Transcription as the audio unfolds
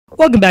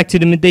Welcome back to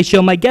the Midday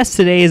Show. My guest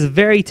today is a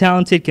very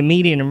talented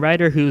comedian and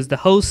writer who's the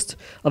host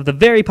of the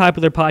very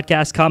popular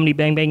podcast Comedy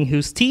Bang Bang,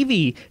 whose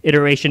TV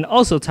iteration,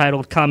 also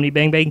titled Comedy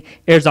Bang Bang,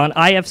 airs on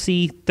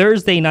IFC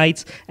Thursday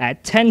nights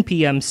at 10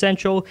 p.m.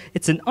 Central.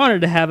 It's an honor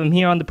to have him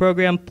here on the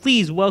program.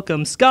 Please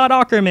welcome Scott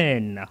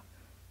Aukerman.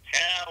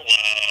 Hello.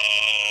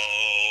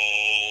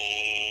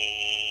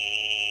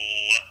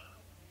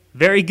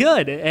 Very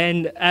good.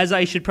 And as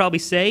I should probably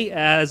say,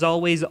 as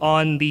always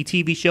on the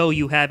TV show,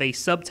 you have a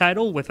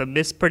subtitle with a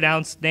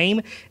mispronounced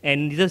name.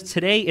 And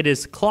today it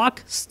is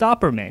Clock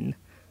Stopperman.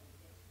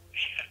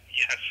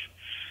 Yes.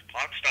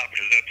 Clock Stopper.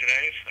 Is that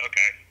today's?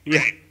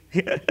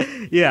 Okay.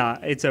 Yeah. Yeah.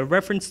 It's a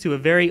reference to a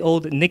very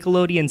old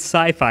Nickelodeon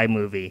sci-fi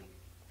movie.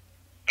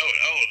 Oh,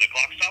 the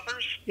Clock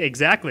Stoppers?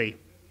 Exactly.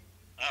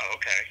 Oh,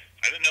 okay.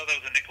 I didn't know that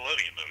was a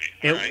Nickelodeon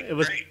movie. It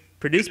was great.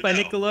 Produced by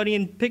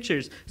Nickelodeon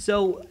Pictures.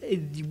 So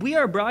we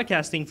are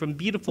broadcasting from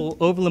beautiful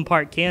Overland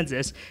Park,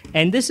 Kansas,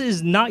 and this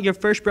is not your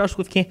first brush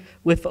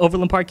with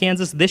Overland Park,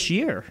 Kansas this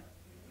year.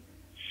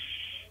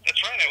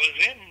 That's right. I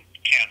was in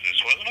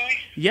Kansas, wasn't I?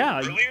 Yeah.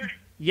 Earlier?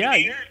 Yeah.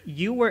 In the year?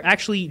 You were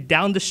actually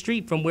down the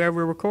street from where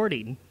we're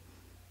recording.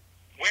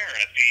 Where?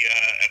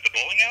 At the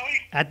bowling alley?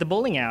 At the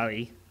bowling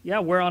alley. Yeah,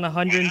 we're on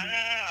 100.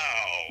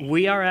 Wow.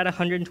 We are at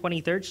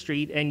 123rd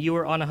Street, and you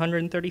were on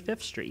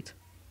 135th Street.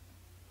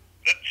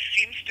 That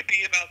seems to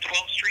be about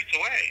 12 streets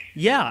away.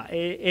 Yeah,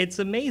 it's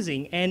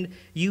amazing. And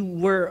you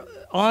were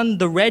on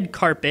the red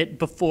carpet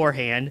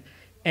beforehand,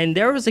 and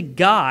there was a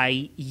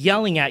guy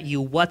yelling at you,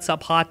 "What's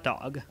up, hot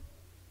dog?"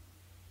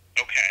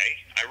 Okay,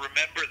 I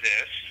remember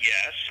this,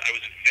 yes. I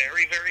was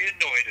very, very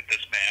annoyed at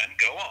this man.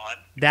 Go on.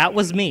 That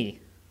was me.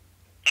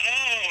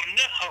 Oh,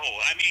 no.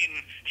 I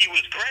mean, he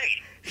was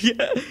great.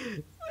 Yeah.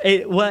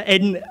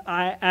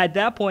 At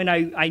that point,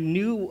 I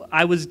knew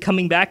I was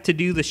coming back to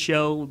do the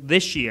show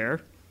this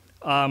year.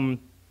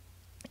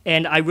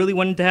 And I really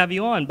wanted to have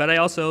you on, but I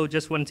also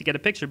just wanted to get a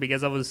picture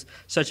because I was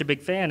such a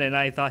big fan, and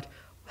I thought,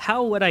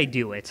 how would I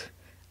do it?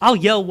 I'll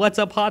yell, "What's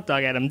up, hot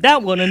dog?" at him.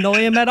 That won't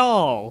annoy him at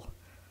all.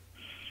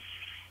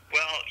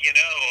 Well,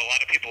 a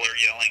lot of people are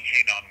yelling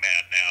 "Hey Non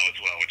Mad" now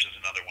as well, which is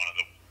another one of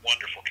the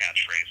wonderful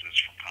catchphrases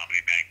from Comedy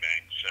Bang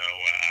Bang. So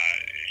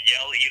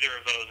yell either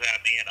of those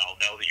at me, and I'll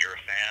know that you're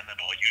a fan, and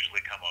I'll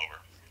usually come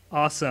over.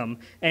 Awesome.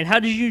 And how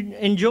did you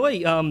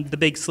enjoy the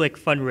Big Slick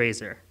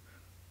fundraiser?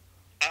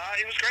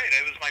 It was great.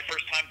 It was my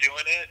first time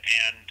doing it,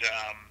 and,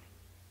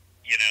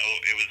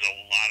 it was a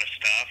lot of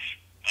stuff.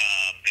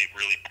 They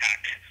really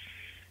packed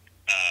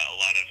a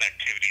lot of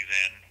activities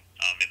in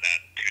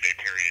that 2-day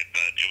period,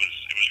 but it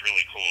was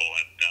really cool,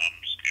 and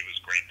it was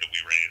great that we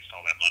raised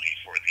all that money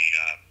for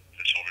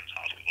the Children's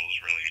Hospital. It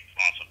was really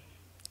awesome.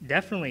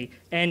 Definitely.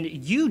 And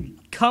you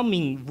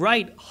coming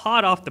right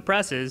hot off the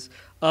presses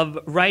of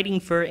writing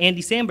for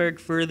Andy Samberg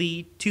for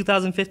the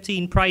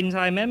 2015 Pride and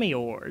Time Emmy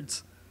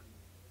Awards.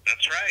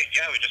 That's right.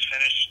 Yeah, we just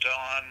finished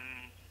on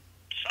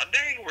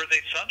Sunday. Were they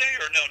Sunday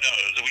or no?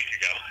 It was a week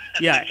ago.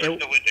 Yeah, I don't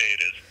know what day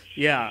it is.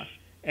 Yeah,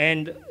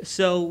 and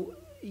so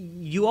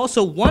you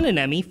also won an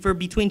Emmy for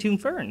Between Two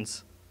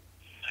Ferns.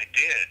 I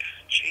did.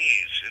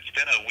 Jeez, it's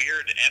been a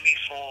weird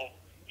Emmy-full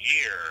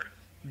year.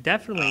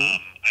 Definitely.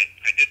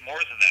 I did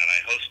more than that. I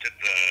hosted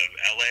the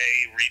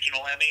LA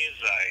Regional Emmys.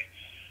 I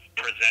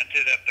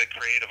presented at the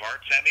Creative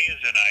Arts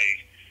Emmys, and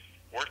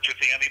I worked with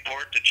the Emmy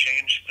board to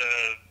change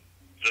the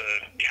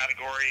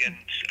category and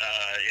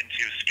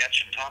into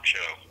sketch and talk show.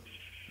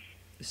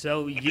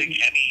 So a big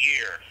Emmy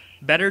year.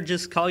 Better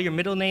just call your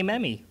middle name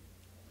Emmy.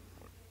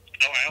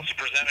 Oh, I also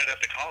presented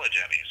at the college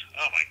Emmys.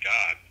 Oh my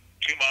God,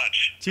 too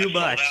much. Too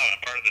much. Sold out.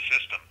 I'm part of the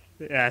system.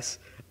 Yes.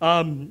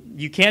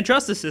 You can't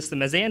trust the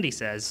system, as Andy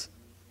says.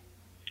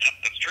 Yep,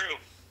 that's true.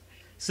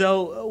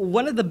 So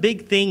one of the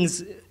big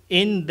things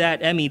in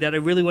that Emmy that I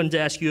really wanted to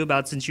ask you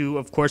about, since you,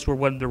 of course, were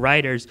one of the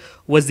writers,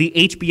 was the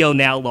HBO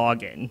Now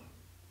login.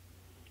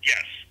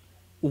 Yes.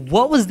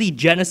 What was the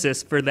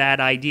genesis for that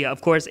idea?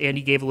 Of course,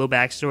 Andy gave a little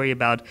backstory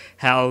about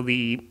how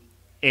the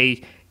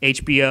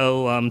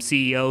HBO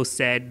CEO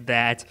said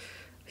that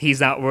he's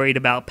not worried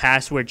about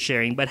password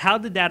sharing, but how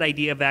did that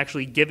idea of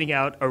actually giving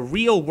out a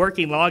real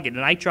working login,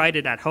 and I tried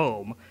it at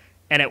home,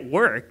 and it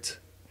worked,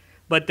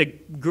 but the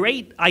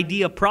great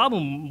idea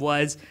problem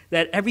was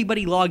that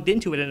everybody logged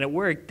into it and it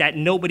worked, that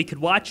nobody could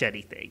watch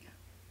anything.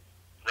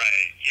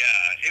 Right,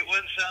 yeah. It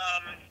was,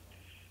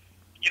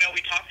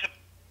 we talked to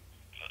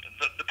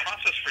the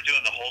process for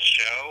doing the whole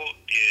show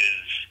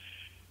is,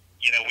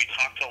 we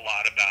talked a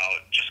lot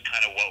about just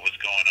kind of what was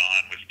going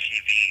on with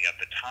TV at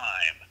the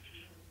time.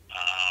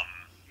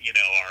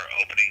 Our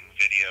opening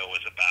video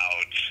was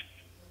about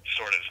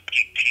sort of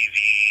peak TV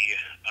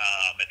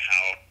and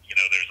how,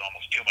 there's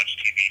almost too much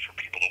TV for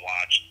people to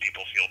watch.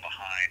 People feel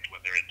behind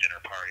when they're at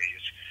dinner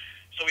parties.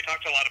 So we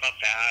talked a lot about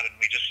that, and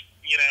we just,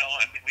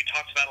 we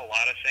talked about a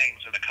lot of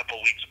things. And a couple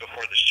weeks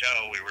before the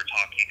show, we were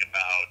talking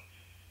about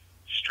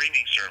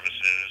streaming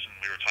services, and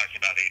we were talking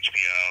about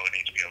HBO and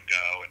HBO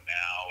Go and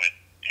Now, and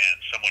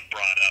someone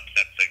brought up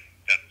that the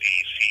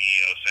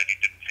CEO said he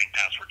didn't think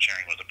password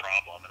sharing was a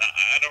problem, and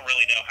I don't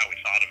really know how we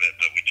thought of it,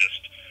 but we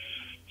just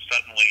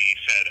suddenly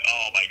said,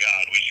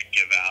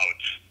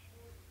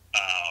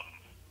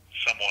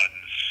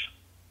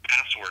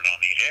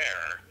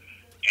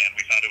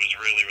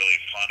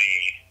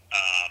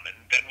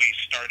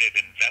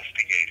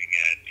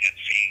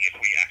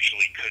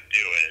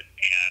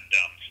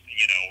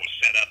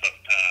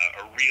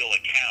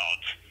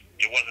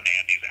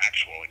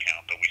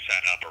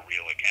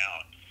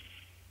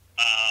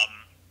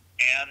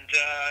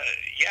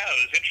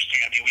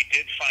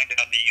 did find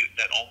out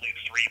that only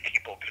 3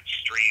 people could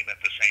stream at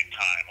the same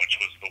time, which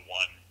was the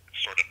one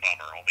sort of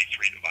bummer. Only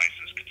 3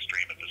 devices could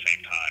stream at the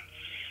same time.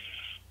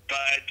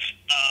 But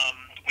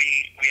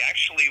we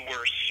actually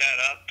were set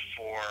up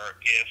for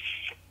if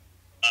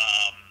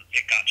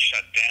it got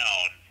shut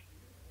down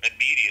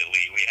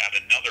immediately, we had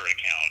another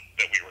account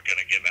that we were going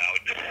to give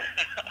out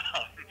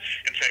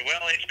and say,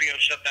 well, HBO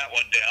shut that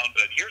one down,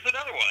 but here's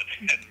another one,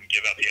 and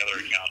give out the other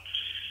account.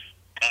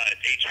 But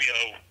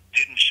HBO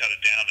didn't shut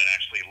it down and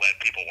actually let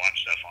people watch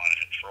stuff on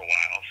it for a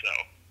while. So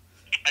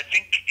I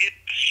think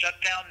it's shut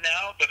down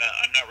now, but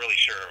I'm not really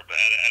sure. But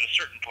at a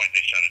certain point,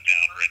 they shut it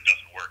down, or it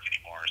doesn't work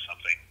anymore, or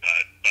something.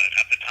 But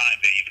at the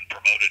time, they even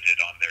promoted it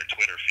on their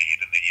Twitter feed,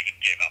 and they even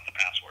gave out the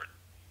password.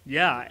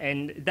 Yeah,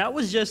 and that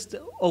was just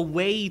a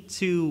way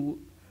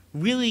to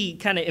really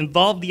kind of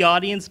involve the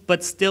audience,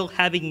 but still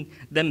having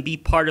them be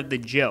part of the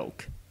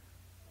joke.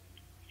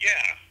 Yeah,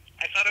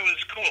 I thought it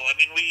was cool. I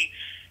mean, we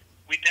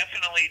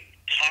definitely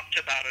talked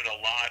about it a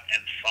lot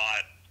and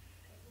thought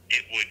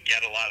it would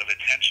get a lot of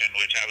attention,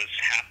 which I was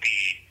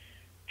happy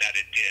that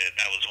it did.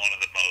 That was one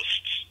of the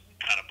most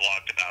kind of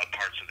blogged about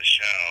parts of the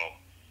show.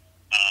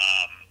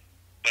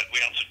 But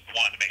we also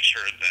wanted to make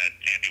sure that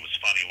Andy was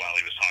funny while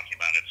he was talking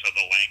about it. So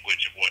the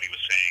language of what he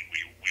was saying,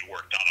 we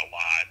worked on a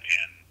lot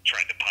and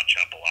tried to punch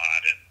up a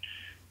lot and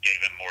gave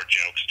him more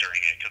jokes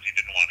during it because he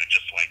didn't want to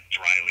just like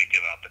dryly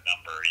give out the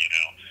number, you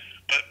know.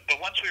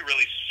 But once we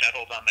really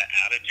settled on the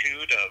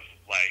attitude of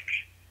like,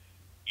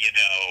 you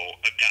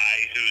know, a guy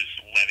who's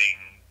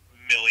letting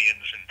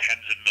millions and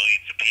tens of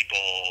millions of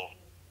people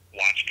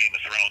watch Game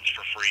of Thrones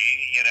for free,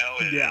 you know,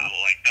 yeah.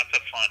 Like that's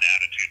a fun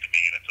attitude to me,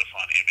 and it's a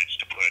fun image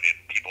to put in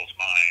people's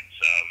minds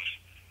of,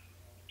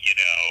 you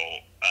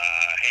know,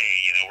 hey,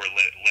 you know, we're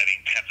letting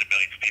tens of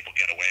millions of people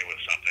get away with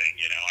something,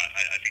 you know.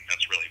 I think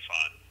that's really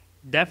fun.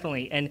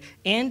 Definitely, and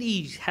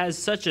Andy has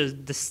such a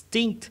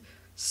distinct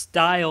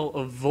style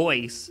of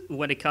voice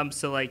when it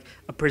comes to like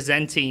a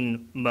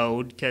presenting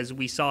mode, because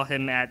we saw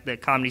him at the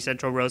Comedy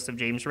Central roast of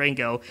James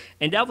Rango,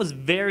 and that was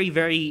very,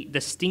 very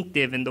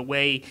distinctive in the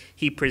way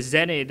he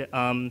presented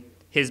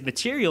his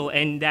material,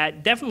 and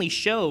that definitely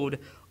showed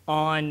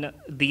on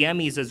the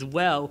Emmys as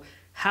well.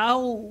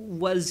 How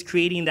was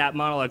creating that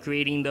monologue,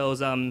 creating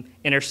those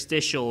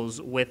interstitials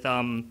with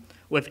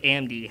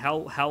Andy?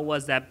 How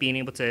was that being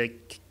able to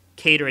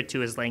cater it to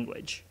his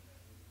language?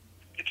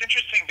 It's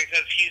interesting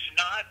because he's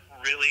not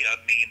really a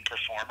mean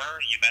performer.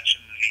 You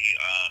mentioned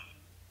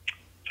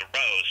the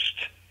roast,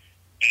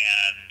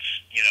 and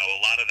you know,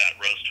 a lot of that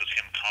roast was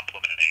him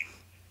complimenting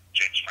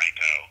James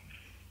Franco.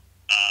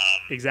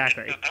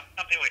 Exactly.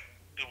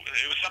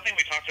 It was something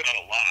we talked about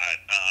a lot.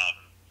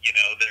 You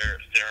know, there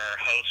are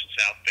hosts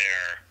out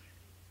there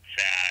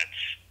that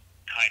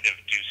kind of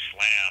do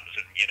slams,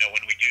 and you know,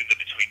 when we do the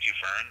Between Two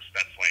Ferns,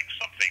 that's like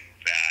something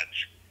that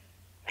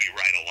we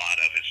write a lot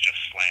of is just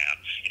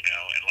slams, you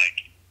know, and like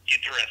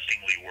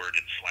interestingly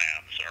worded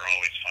slams are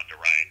always fun to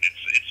write.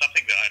 It's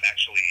something that I'm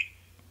actually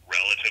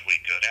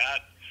relatively good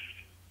at.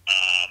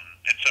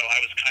 And so I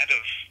was kind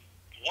of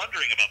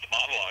wondering about the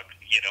monologue,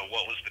 you know,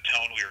 what was the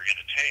tone we were going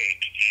to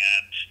take.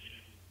 And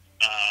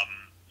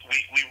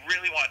we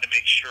really wanted to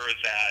make sure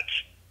that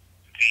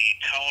the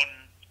tone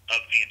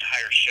of the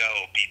entire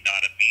show be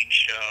not a mean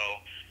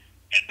show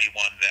and be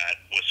one that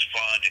was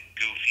fun and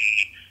goofy.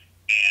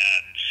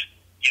 And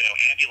you know,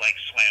 Andy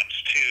likes slams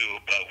too,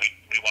 but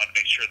we wanted to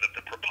make sure that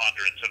the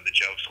preponderance of the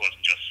jokes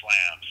wasn't just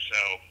slams. So,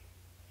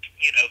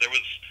 you know, there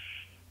was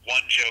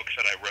one joke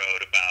that I wrote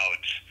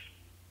about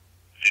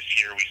this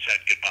year. We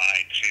said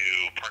goodbye to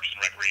Parks and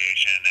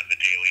Recreation and The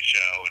Daily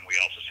Show, and we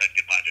also said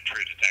goodbye to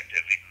True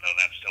Detective, even though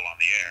that's still on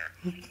the air.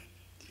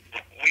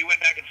 We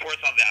went back and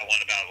forth on that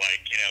one about, like,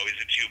 you know, is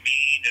it too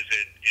mean? Is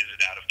it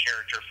out of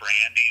character for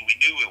Andy? We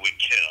knew it would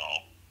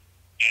kill.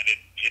 And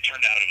it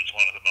turned out it was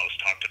one of the most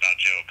talked about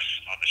jokes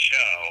on the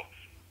show.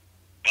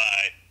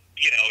 But,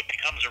 you know, it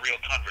becomes a real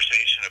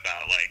conversation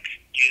about, like,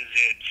 is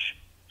it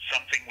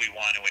something we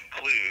want to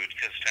include?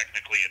 Because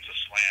technically it's a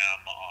slam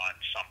on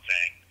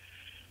something.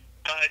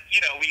 But,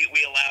 you know, we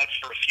allowed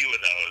for a few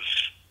of those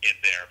in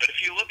there. But if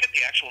you look at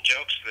the actual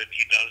jokes that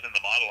he does in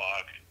the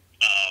monologue,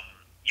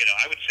 you know,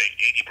 I would say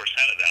 80%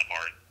 of them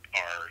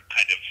are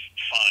kind of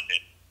fun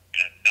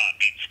and not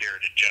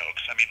mean-spirited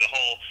jokes. I mean, the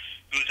whole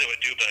Uzo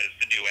Aduba is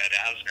the new Ed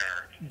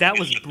Asner. That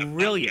was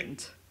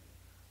brilliant.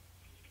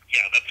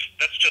 Yeah,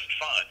 that's just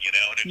fun, you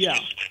know, and it's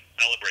just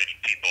celebrating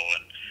people,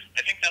 and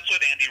I think that's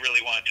what Andy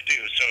really wanted to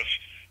do. So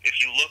if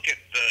you look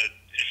at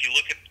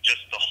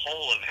just the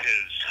whole of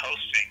his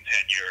hosting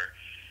tenure,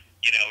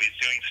 you know, he's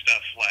doing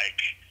stuff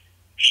like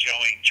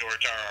showing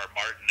George R.R.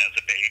 Martin as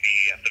a baby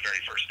at the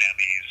very first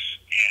Emmys,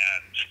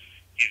 and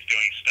he's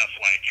doing stuff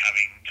like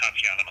having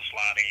Tatiana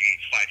Maslany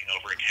fighting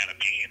over a can of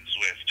beans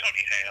with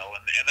Tony Hale,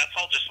 and that's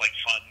all just like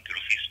fun,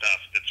 goofy stuff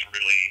that's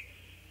really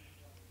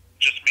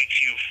just makes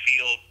you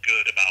feel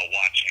good about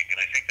watching, and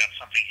I think that's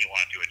something he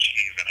wanted to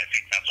achieve, and I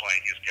think that's why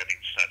he's getting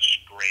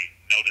such great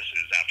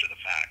notices after the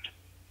fact.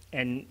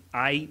 And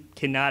I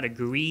cannot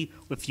agree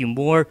with you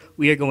more.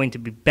 We are going to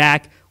be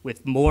back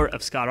with more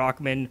of Scott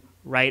Aukerman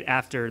right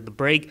after the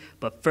break.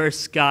 But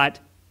first, Scott,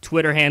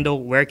 Twitter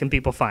handle, where can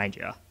people find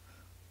you?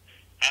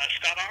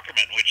 Scott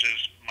Aukerman, which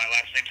is my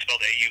last name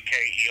spelled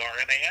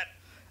Aukerman.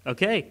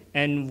 Okay,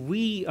 and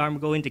we are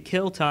going to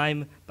kill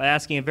time by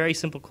asking a very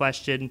simple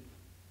question.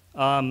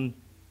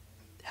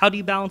 How do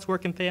you balance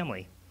work and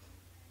family?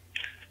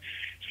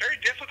 It's very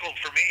difficult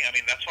for me. I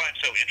mean, that's why I'm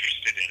so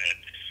interested in it.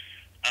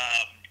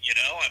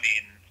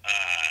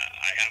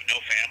 I have no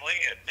family,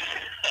 and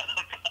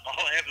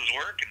all I have is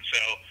work, and so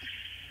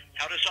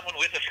how does someone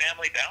with a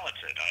family balance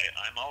it?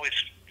 I'm always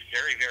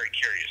very, very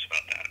curious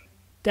about that.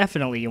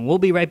 Definitely, and we'll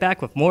be right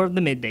back with more of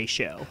the Midday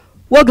Show.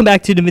 Welcome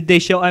back to the Midday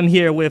Show. I'm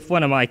here with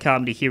one of my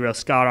comedy heroes,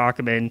 Scott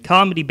Aukerman.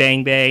 Comedy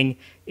Bang Bang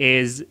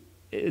is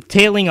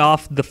tailing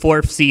off the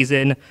 4th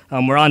season.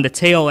 We're on the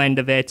tail end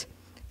of it,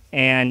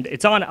 and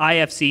it's on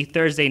IFC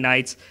Thursday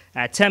nights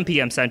at 10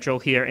 p.m. Central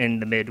here in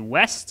the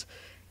Midwest.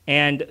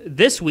 And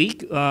this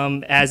week,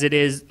 as it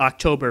is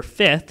October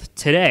 5th,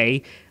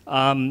 today,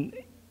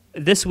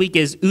 this week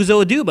is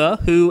Uzo Aduba,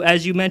 who,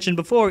 as you mentioned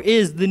before,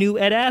 is the new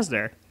Ed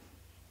Asner.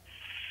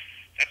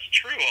 That's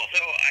true,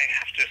 although I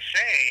have to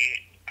say,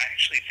 I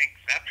actually think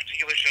that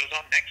particular show's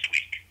on next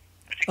week.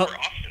 I think we're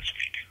off this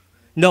week.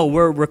 No,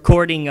 we're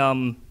recording... this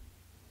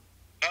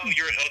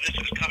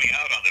is coming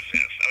out on the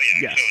 5th. Oh,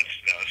 yeah. Yes. So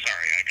it's,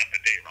 sorry, I got the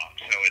date wrong.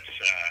 So it's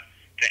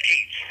the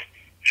 8th.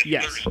 This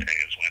Yes. Thursday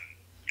is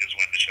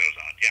when the show's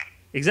on, yeah.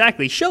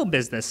 Exactly. Show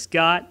business,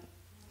 Scott.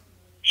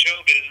 Show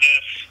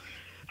business.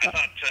 I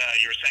thought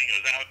you were saying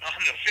it was out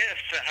on the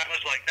 5th. I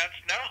was like, that's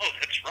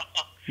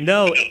wrong.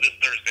 No. No, this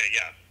Thursday,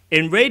 yeah.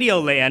 In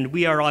Radioland,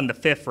 we are on the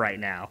 5th right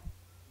now.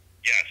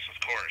 Yes,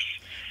 of course.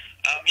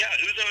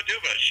 Uzo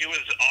Aduba, she was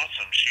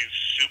awesome. She's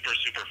super,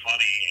 super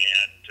funny,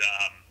 and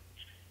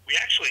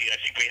I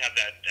think we had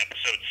that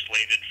episode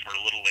slated for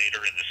a little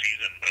later in the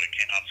season, but it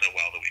came out so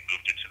well that we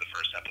moved it to the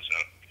first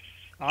episode.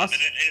 Awesome.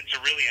 And it's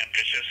a really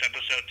ambitious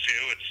episode,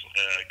 too. It's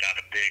got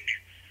a big,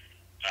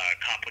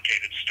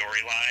 complicated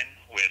storyline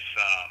with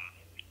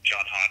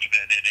John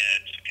Hodgman in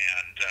it,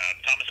 and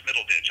Thomas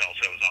Middleditch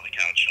also is on the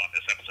couch on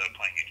this episode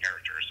playing a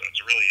character, so it's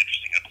a really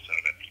interesting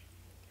episode.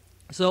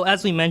 So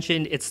as we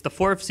mentioned, it's the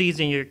 4th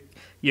season.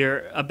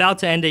 You're about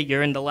to end it.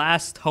 You're in the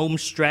last home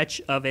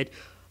stretch of it.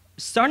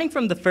 Starting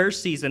from the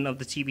 1st season of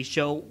the TV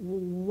show,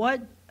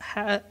 what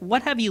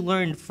have you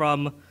learned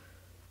from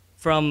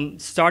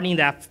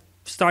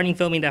starting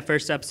filming that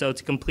first episode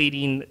to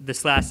completing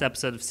this last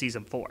episode of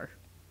season 4?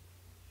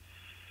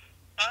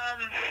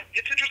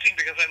 It's interesting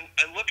because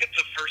I look at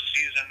the first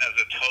season as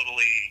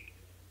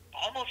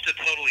almost a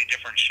totally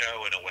different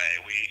show in a way.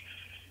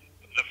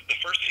 The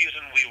first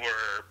season we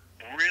were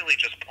really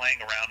just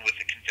playing around with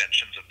the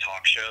conventions of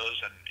talk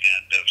shows and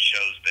of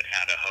shows that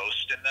had a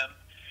host in them.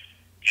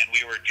 And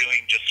we were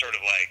doing just sort of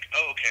like,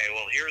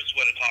 here's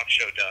what a talk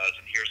show does,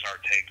 and here's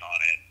our take on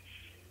it.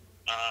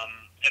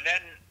 And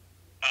then,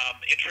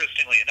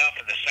 interestingly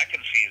enough, in the second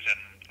season,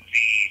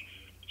 the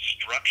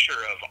structure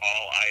of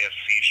all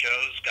IFC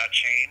shows got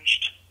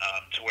changed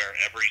to where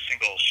every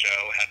single show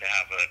had to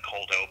have a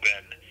cold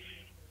open,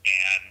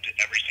 and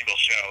every single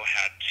show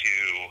had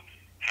to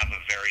have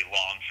a very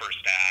long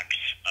first act.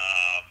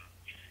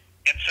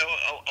 And so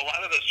a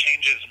lot of those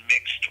changes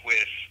mixed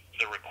with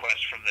the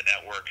request from the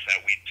network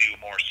that we do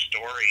more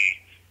story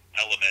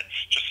elements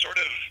just sort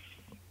of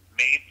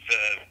made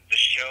the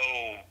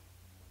show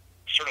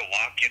sort of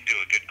lock into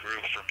a good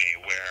groove for me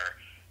where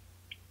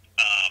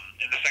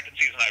in the second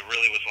season I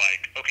really was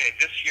like, okay,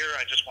 this year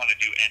I just want to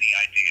do any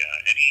idea,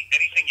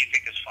 anything you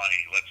think is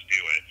funny, let's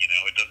do it.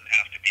 It doesn't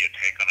have to be a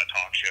take on a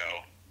talk show.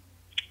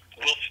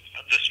 Well,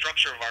 the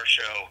structure of our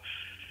show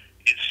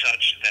is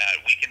such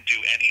that we can do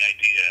any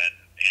idea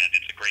and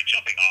it's a great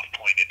jumping off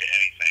point into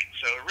anything.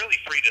 So it really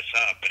freed us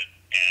up,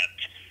 and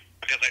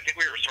because I think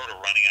we were sort of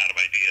running out of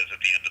ideas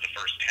at the end of the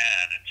first 10,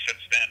 and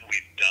since then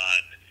we've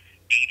done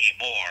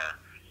 80 more,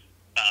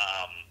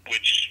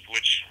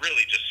 which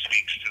really just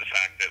speaks to the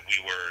fact that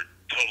we were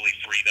totally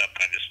freed up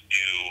by this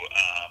new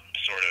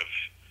sort of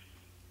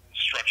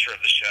structure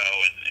of the show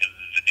and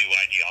the new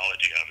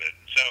ideology of it.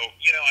 So,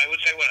 I would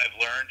say what I've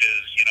learned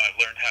is,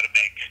 I've learned how to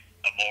make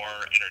a more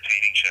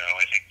entertaining show.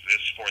 I think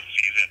this 4th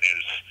season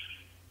is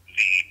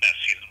the best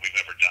season we've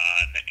ever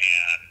done,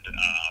 and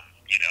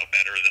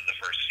better than the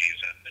first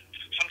season. And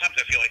sometimes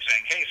I feel like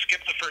saying, hey,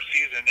 skip the first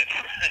season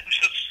and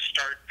just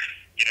start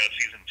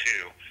season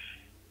 2.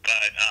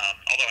 But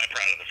although I'm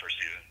proud of the first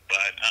season,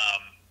 but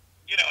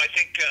I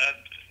think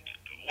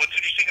what's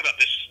interesting about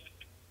this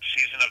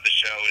season of the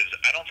show is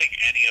I don't think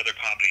any other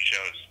comedy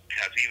shows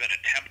has even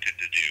attempted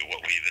to do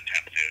what we've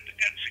attempted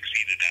and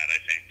succeeded at.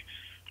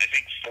 I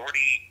think 40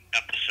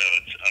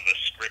 episodes of a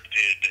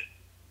scripted,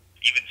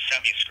 even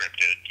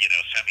semi-scripted,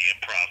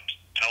 semi-improv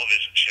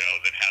television show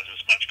that has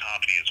as much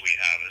comedy as we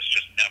have has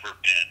just never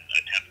been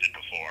attempted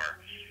before.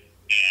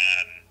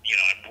 And,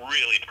 I'm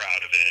really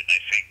proud of it. And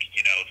I think,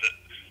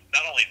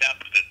 not only that,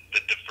 but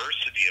the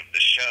diversity of the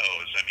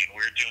shows. I mean,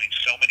 we're doing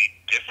so many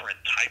different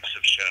types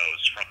of shows,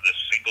 from the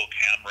single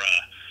camera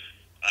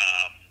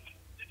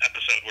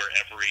episode where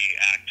every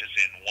act is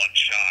in one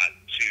shot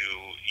to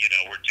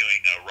we're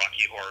doing a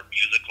Rocky Horror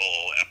musical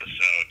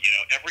episode.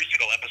 Every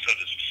single episode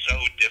is so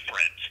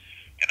different,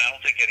 and I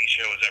don't think any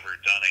show has ever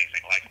done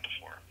anything like it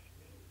before.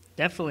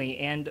 Definitely,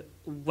 and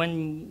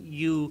when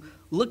you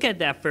look at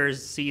that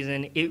first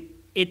season,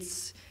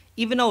 it's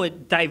even though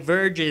it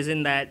diverges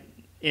in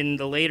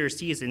the later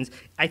seasons,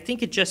 I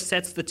think it just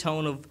sets the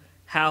tone of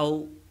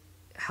how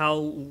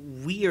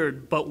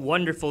weird but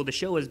wonderful the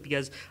show is,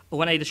 because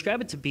when I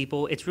describe it to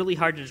people, it's really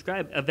hard to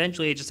describe.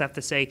 Eventually, I just have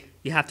to say,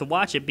 you have to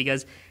watch it,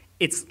 because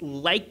it's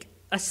like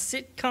a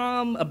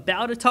sitcom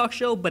about a talk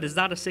show, but it's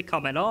not a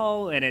sitcom at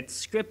all, and it's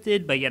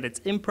scripted, but yet it's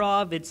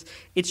improv.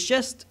 It's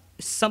just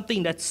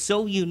something that's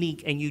so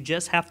unique, and you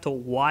just have to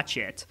watch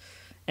it.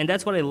 And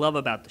that's what I love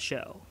about the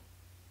show.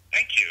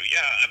 Thank you.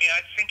 Yeah, I mean,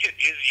 I think it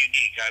is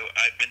unique.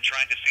 I've been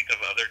trying to think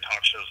of other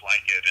talk shows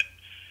like it, and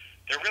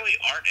there really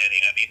aren't any.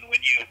 I mean,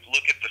 when you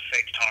look at the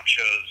fake talk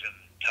shows in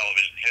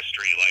television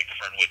history, like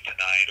Fernwood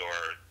Tonight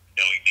or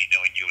Knowing Me,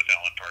 Knowing You with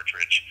Alan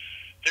Partridge,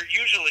 they're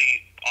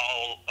usually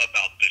all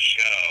about the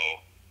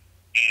show,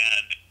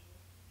 and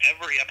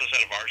every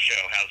episode of our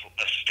show has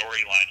a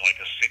storyline,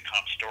 like a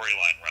sitcom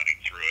storyline running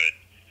through it,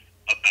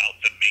 about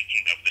the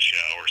making of the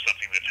show or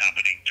something that's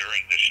happening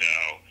during the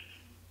show,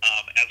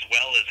 as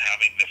well as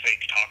having the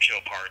fake talk show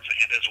parts,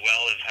 and as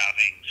well as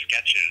having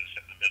sketches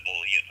in the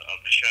middle of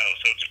the show.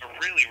 So it's a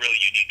really, really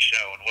unique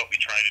show, and what we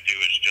try to do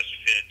is just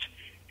fit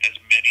as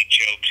many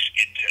jokes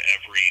into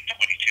every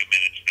 22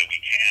 minutes that we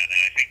can.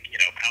 And I think,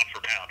 pound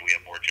for pound, we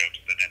have more jokes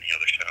than any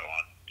other show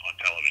on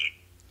television.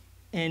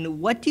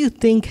 And what do you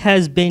think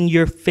has been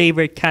your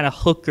favorite kind of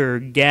hook or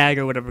gag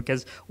or whatever?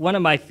 Because one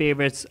of my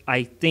favorites,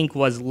 I think,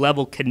 was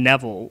Level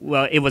Knievel.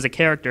 Well, it was a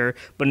character,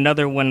 but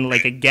another one,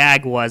 like a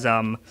gag, was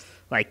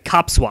like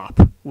Cop Swap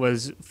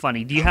was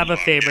funny. Do you have a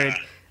favorite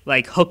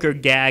like hook or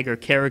gag or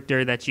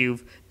character that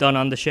you've done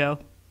on the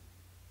show?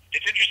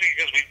 It's interesting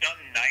because we've done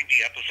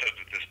 90 episodes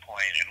at this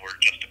point, and we're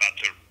just about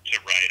to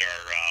write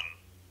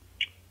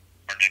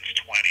our next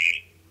 20.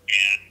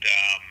 And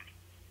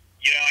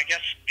I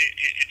guess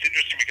it's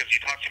interesting because you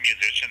talk to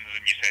musicians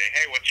and you say,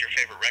 "Hey, what's your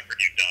favorite record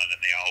you've done?" And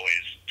they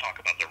always talk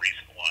about the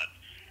recent one,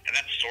 and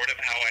that's sort of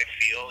how I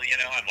feel.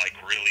 I'm like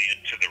really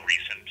into the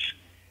recent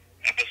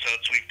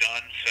episodes we've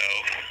done, so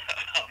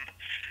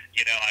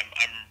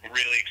I'm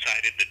really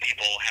excited that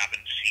people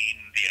haven't seen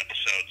the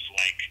episodes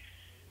like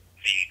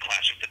the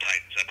Clash of the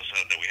Titans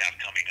episode that we have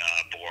coming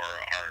up, or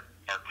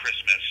our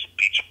Christmas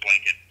beach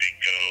blanket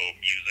bingo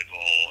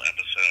musical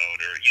episode,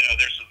 or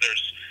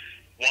there's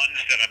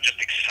ones that I'm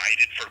just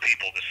excited for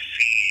people to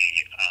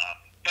see.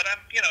 But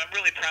I'm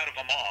really proud of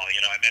them all.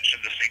 I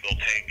mentioned the single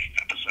take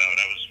episode.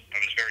 I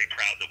was very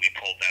proud that we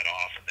pulled that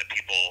off, and that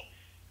people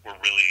were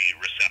really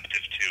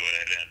receptive to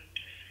it, and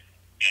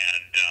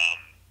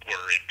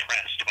were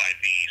impressed by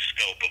the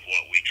scope of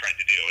what we tried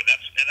to do.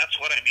 And that's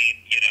what I mean.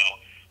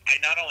 I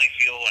not only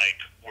feel like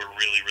we're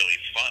really, really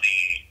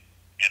funny,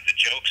 and the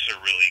jokes are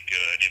really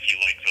good if you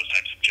like those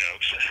types of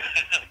jokes,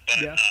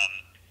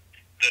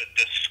 but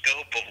the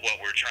scope of what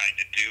we're trying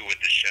to do with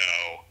the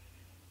show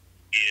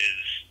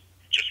is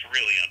just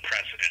really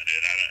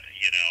unprecedented.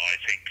 I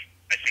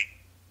think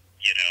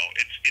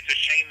it's a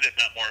shame that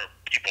not more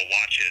people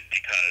watch it,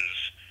 because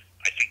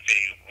I think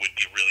they would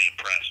be really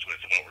impressed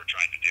with what we're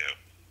trying to do.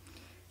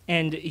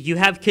 And you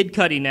have Kid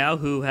Cudi now,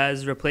 who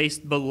has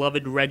replaced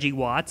beloved Reggie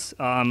Watts,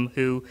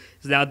 who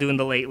is now doing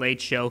the Late Late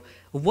Show.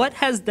 What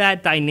has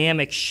that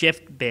dynamic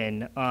shift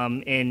been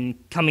in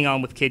coming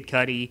on with Kid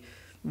Cudi,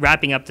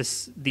 wrapping up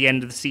the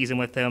end of the season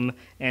with him,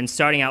 and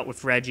starting out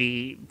with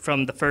Reggie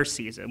from the first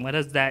season? What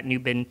has that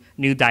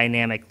new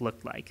dynamic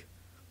looked like?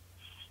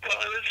 Well,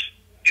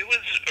 it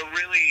was a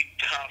really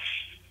tough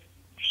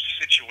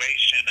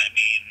situation. I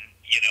mean,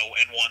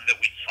 and one that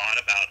we thought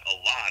about a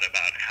lot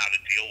about how to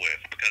deal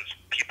with, because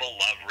people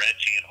love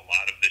Reggie, and a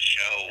lot of the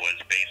show was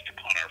based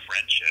upon our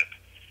friendship.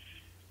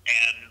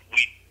 And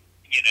we,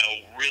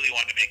 really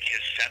wanted to make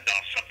his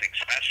send-off something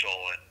special.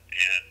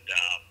 And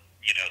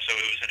so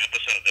it was an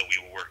episode that we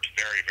worked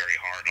very, very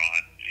hard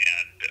on.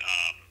 And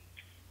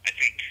I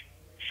think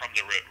from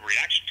the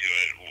reaction to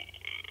it,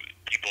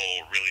 people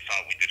really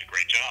thought we did a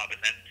great job.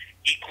 And then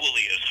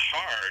equally as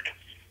hard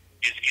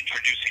is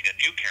introducing a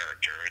new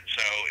character. And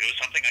so it was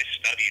something I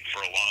studied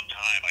for a long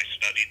time. I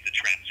studied the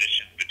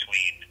transition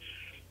between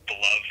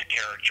beloved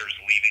characters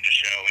leaving a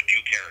show and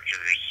new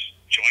characters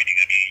joining.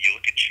 I mean, you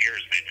look at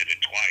Cheers, they did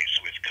it twice,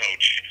 with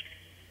Coach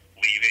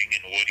leaving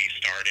and Woody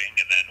starting,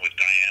 and then with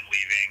Diane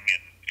leaving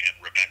and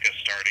Rebecca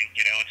starting,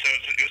 and so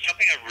it was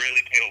something I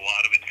really paid a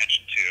lot of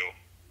attention to.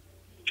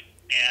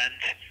 And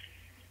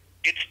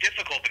it's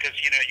difficult because,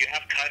 you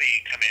have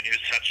Cudi come in,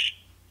 who's such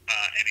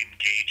an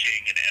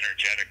engaging and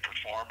energetic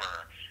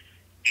performer,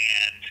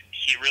 and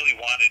he really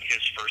wanted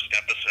his first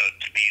episode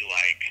to be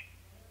like,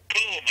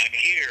 boom, I'm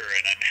here,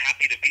 and I'm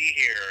happy to be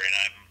here, and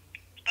I'm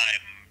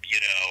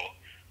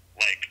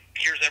like,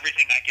 here's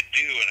everything I can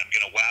do, and I'm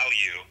going to wow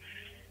you.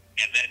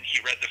 And then he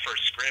read the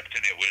first script,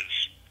 and it was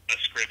a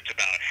script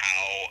about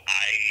how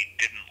I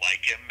didn't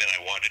like him, and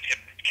I wanted him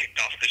kicked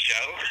off the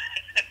show.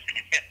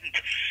 And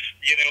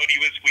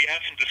we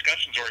had some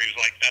discussions where he was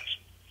like, that's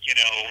you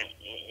know,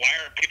 why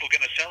aren't people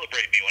going to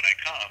celebrate me when I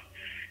come?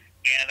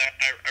 And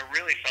I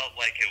really felt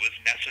like it was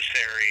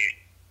necessary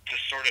to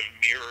sort of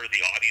mirror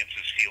the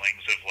audience's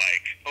feelings of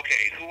like,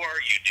 okay, who are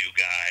you, new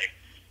guy?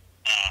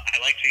 I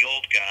like the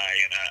old guy,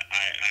 and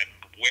I'm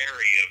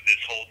wary of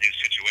this whole new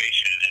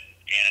situation.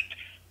 And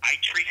I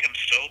treat him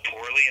so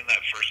poorly in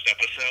that first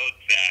episode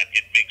that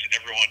it makes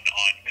everyone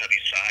on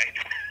Cuddy's side.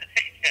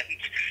 And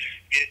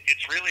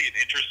it's really an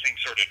interesting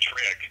sort of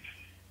trick.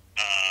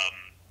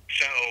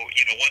 So,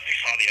 you know, once he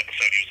saw the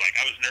episode, he was like,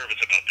 I was nervous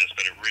about this,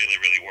 but it really,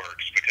 really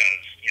works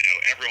because, you know,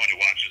 everyone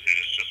who watches it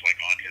is just like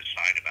on his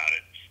side about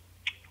it.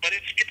 But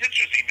it's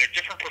interesting. They're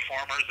different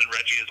performers, and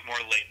Reggie is more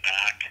laid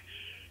back,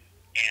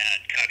 and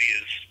Cuddy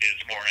is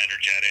more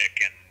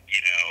energetic and,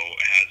 you know,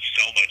 has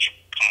so much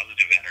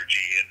positive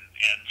energy.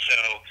 And so,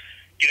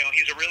 you know,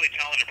 he's a really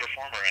talented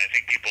performer, and I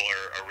think people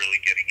are really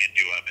getting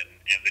into him.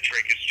 And the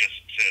trick is just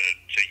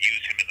to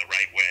use him in the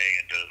right way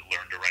and to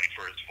learn to write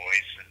for his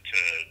voice and to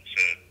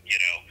you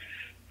know,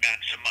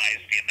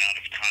 maximize the amount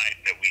of time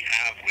that we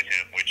have with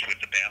him, which with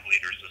the band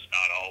leaders is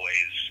not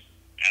always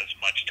as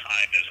much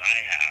time as I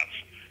have.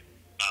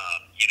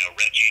 You know,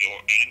 Reggie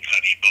and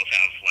Cuddy both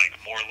have like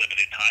more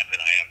limited time than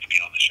I have to be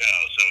on the show.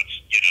 So it's,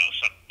 you know,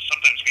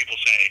 sometimes people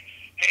say,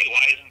 hey,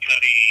 why isn't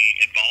Cuddy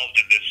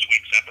involved in this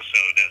week's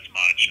episode as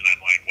much? And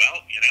I'm like,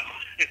 well, you know,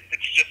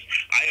 it's just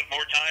I have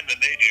more time than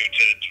they do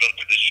to devote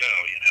to this show,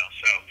 you know.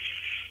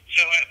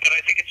 But I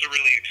think it's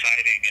really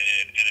exciting,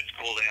 and it's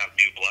cool to have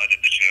new blood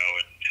in the show,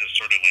 and has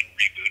sort of like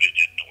rebooted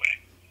it in a way.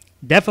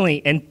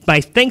 Definitely. And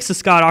my thanks to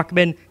Scott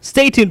Aukerman.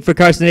 Stay tuned for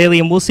Carson Daly,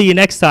 and we'll see you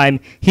next time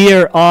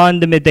here on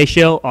the Midday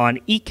Show on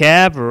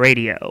ECAV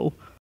Radio.